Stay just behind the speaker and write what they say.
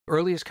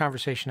Earliest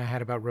conversation I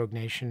had about Rogue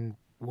Nation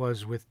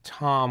was with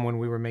Tom when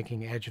we were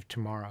making Edge of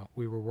Tomorrow.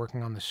 We were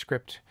working on the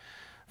script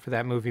for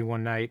that movie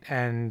one night,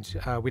 and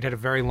we'd had a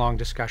very long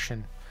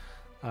discussion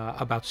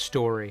about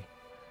story.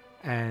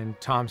 And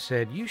Tom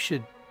said, you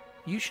should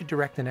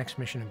direct the next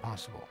Mission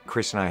Impossible.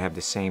 Chris and I have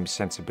the same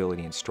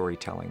sensibility in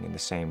storytelling and the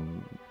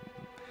same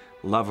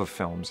love of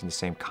films and the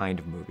same kind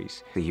of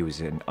movies. He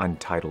was an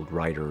untitled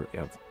writer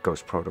of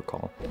Ghost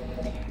Protocol.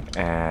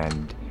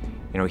 And,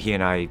 you know, he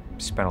and I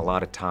spent a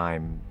lot of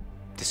time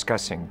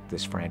discussing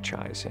this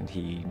franchise, and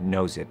he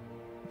knows it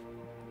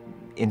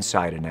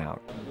inside and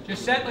out.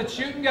 Just set, let's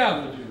shoot and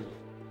go.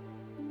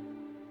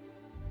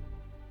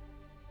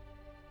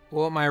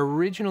 Well, my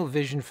original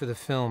vision for the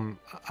film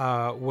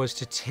was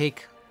to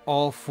take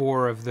all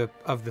four of the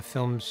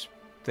films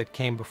that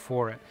came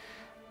before it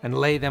and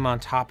lay them on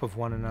top of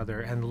one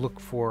another and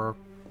look for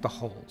the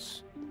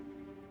holes.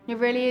 It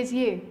really is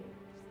you.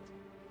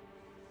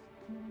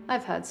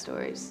 I've heard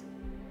stories.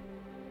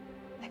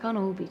 They can't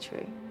all be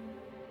true.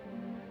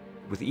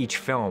 With each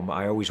film,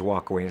 I always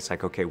walk away and it's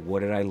like, okay, what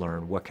did I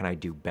learn? What can I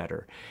do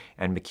better?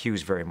 And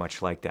McHugh's very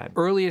much like that.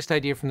 Earliest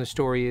idea from the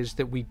story is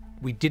that we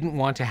didn't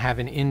want to have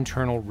an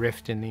internal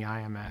rift in the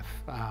IMF.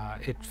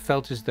 It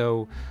felt as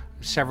though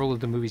several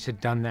of the movies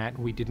had done that,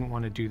 and we didn't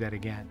want to do that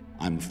again.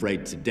 I'm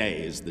afraid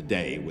today is the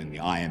day when the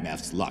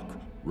IMF's luck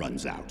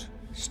runs out.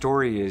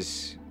 Story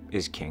is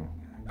king,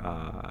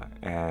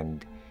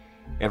 and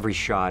every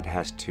shot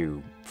has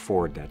to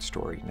forward that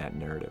story and that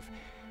narrative.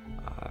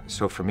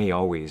 So for me,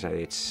 always,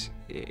 it's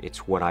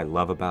what I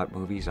love about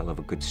movies. I love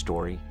a good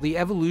story. The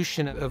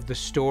evolution of the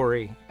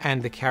story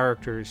and the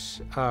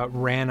characters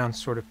ran on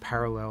sort of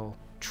parallel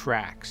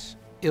tracks.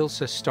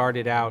 Ilsa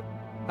started out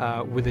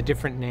with a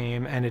different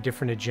name and a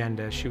different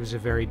agenda. She was a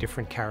very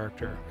different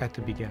character at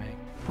the beginning.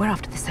 We're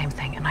after the same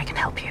thing, and I can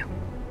help you.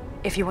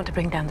 If you want to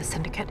bring down the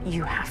syndicate,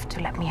 you have to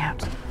let me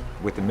out.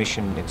 With the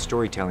mission and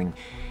storytelling,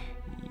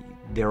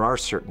 there are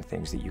certain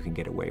things that you can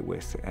get away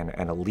with, and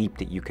a leap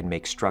that you can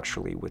make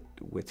structurally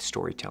with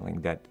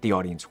storytelling that the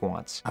audience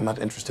wants. I'm not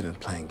interested in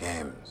playing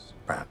games,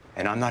 Brad.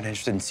 And I'm not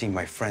interested in seeing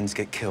my friends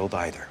get killed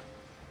either.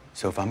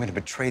 So if I'm going to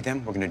betray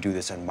them, we're going to do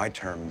this on my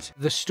terms.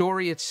 The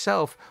story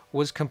itself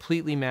was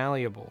completely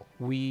malleable.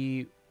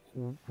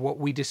 What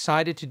we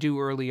decided to do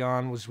early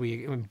on was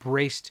we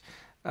embraced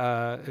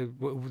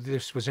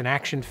this was an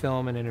action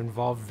film, and it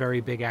involved very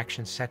big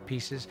action set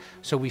pieces.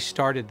 So we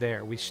started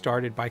there. We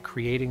started by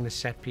creating the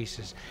set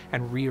pieces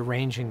and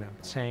rearranging them,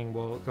 saying,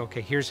 well,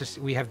 okay,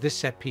 we have this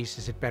set piece.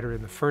 Is it better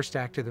in the first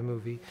act of the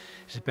movie?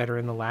 Is it better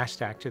in the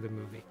last act of the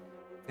movie?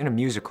 In a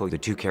musical, the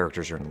two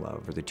characters are in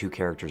love, or the two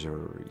characters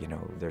are, you know,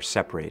 they're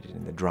separated,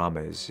 and the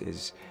drama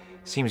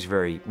seems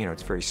very, you know,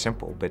 it's very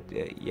simple, but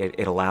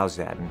it allows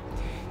that,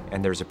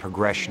 and there's a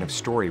progression of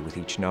story with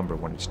each number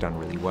when it's done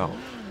really well.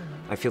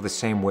 I feel the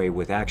same way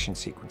with action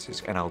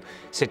sequences, and I'll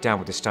sit down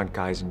with the stunt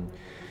guys and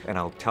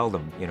I'll tell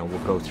them, you know,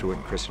 we'll go through it,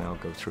 and Chris and I'll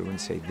go through and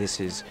say, this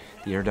is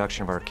the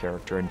introduction of our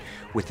character, and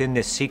within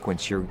this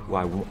sequence,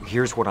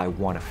 here's what I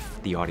want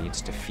the audience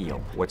to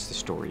feel. What's the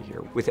story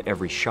here? With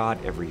every shot,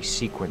 every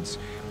sequence,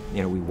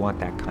 you know, we want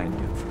that kind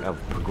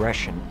of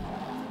progression.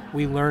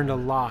 We learned a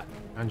lot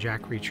on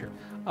Jack Reacher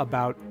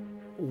about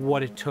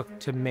what it took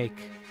to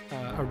make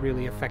a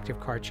really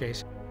effective car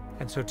chase.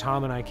 And so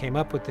Tom and I came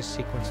up with this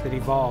sequence that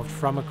evolved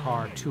from a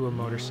car to a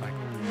motorcycle.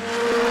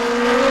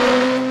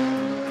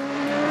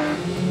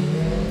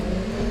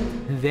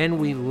 Then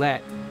we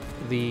let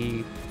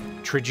the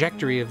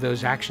trajectory of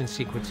those action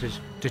sequences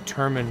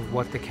determine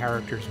what the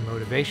characters'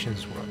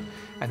 motivations were.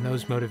 And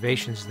those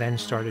motivations then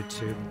started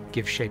to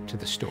give shape to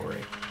the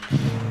story.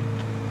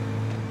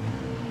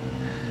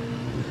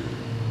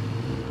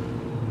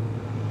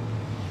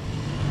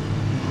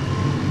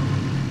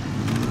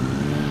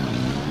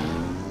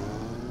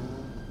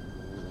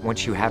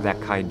 Once you have that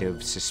kind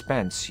of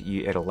suspense,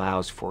 it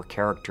allows for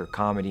character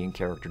comedy and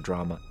character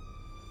drama.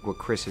 What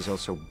Chris is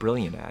also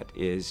brilliant at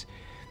is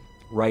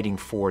writing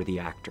for the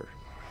actor.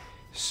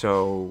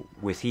 So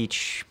with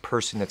each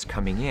person that's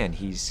coming in,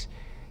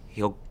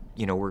 he'll,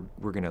 you know,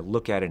 we're going to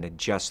look at and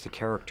adjust the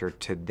character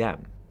to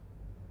them.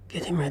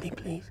 Get him ready,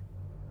 please.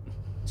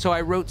 So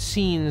I wrote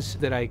scenes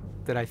that I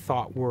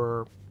thought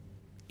were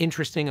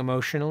interesting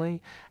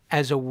emotionally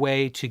as a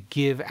way to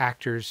give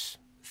actors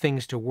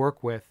things to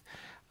work with.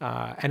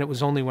 And it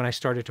was only when I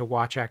started to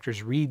watch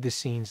actors read the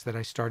scenes that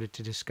I started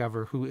to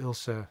discover who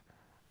Ilsa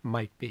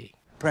might be.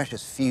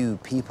 Precious few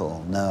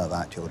people know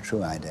about your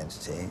true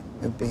identity.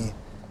 It would be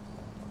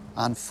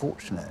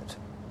unfortunate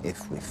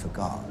if we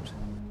forgot.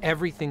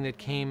 Everything that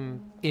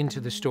came into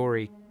the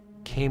story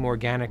came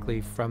organically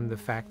from the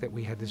fact that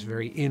we had this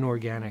very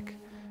inorganic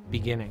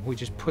beginning. We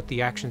just put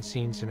the action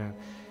scenes in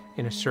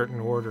a certain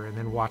order and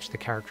then watched the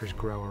characters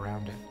grow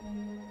around it.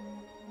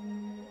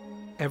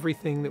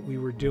 Everything that we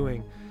were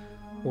doing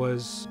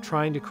was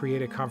trying to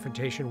create a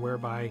confrontation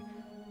whereby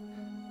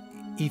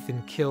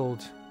Ethan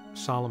killed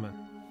Solomon.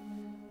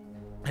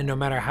 And no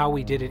matter how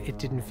we did it, it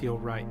didn't feel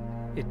right.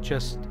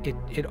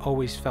 It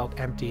always felt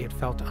empty, it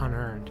felt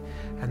unearned.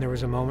 And there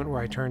was a moment where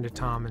I turned to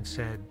Tom and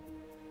said,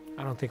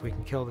 I don't think we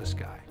can kill this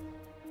guy.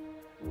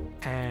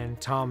 And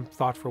Tom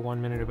thought for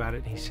 1 minute about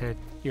it, and he said,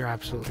 "You're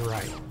absolutely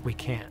right, we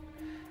can't."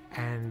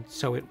 And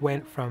so it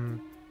went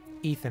from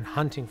Ethan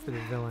hunting for the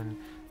villain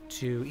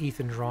to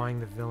Ethan drawing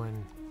the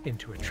villain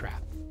into a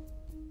trap.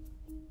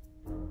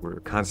 We're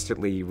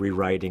constantly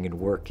rewriting and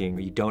working.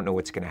 You don't know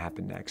what's going to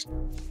happen next.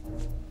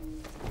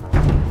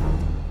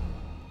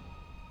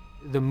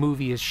 The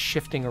movie is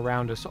shifting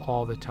around us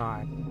all the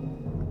time.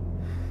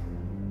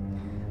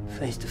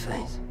 Face to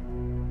face.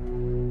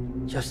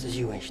 Just as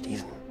you wished,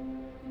 Ethan.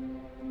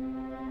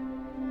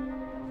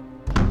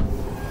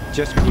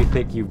 Just when you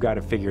think you've got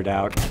it figured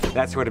out,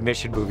 that's what a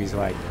mission movie's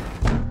like.